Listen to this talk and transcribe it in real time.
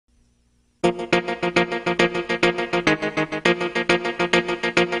Come,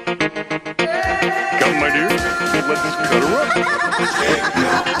 my dear. Let's cut her up.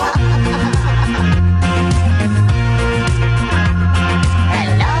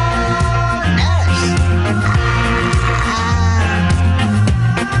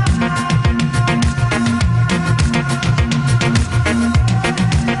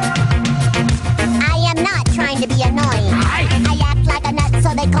 To be annoying. I act like a nut,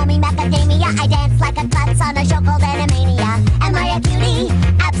 so they call me Macadamia. I dance like a klutz on a show called Animaniacs. Am I a cutie?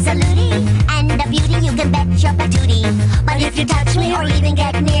 Absolutely. And a beauty, you can bet your patootie. But if you touch me or even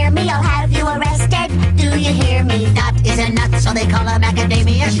get near me, I'll have you arrested. Do you hear me? Dot is a nut, so they call her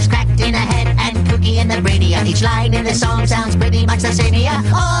Macadamia. She's cracked in her head and kooky in the brainia. Each line in the song sounds pretty much the same here.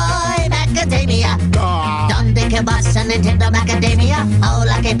 Oi, Macadamia. Donde que vas a Nintendo Macadamia? Oh,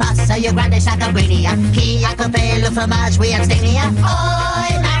 la que pasa, you grande sacabrania. Qui a coupé le fromage, we abstainia.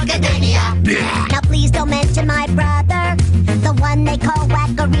 Oi, Macadamia. Now please don't mention my brother, the one they call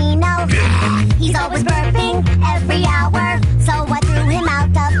Wackarino. He's always burping every hour, so I threw him out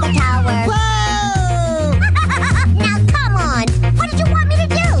of the tower. Whoa! Now come on, what did you want me to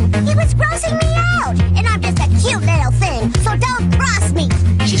do? He was grossing me out, and I'm just a cute little thing, so don't cross me.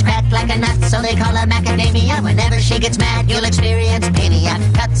 She's cracked like a nut, so they call her Macadamia. Whenever she gets mad, you'll experience mania.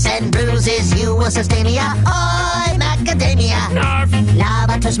 Cuts and bruises, you will sustain ya. Oi, Macadamia.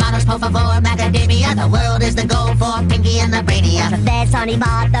 Lava tus manos, por favor, Macadamia. The world is the goal for Pinky and the Brainia. There's only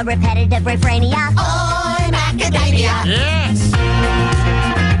but the repetitive refrainia. Oi, Macadamia. Yes!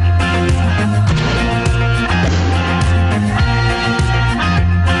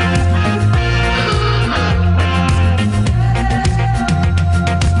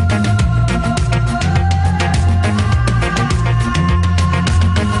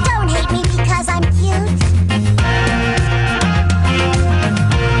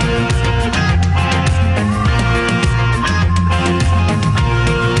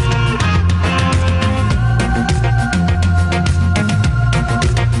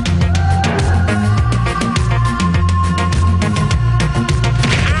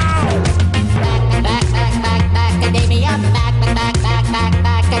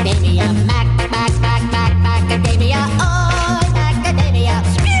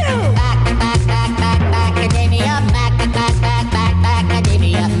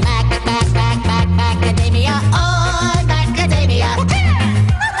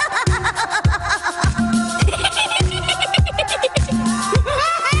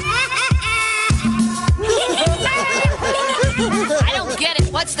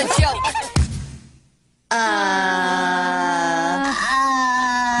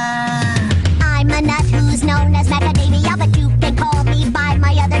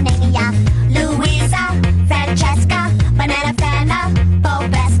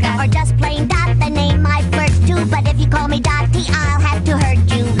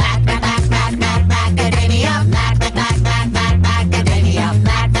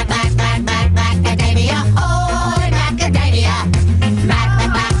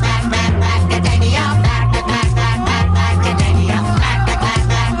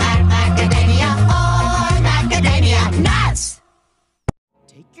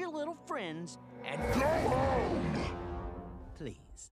 Take your little friends and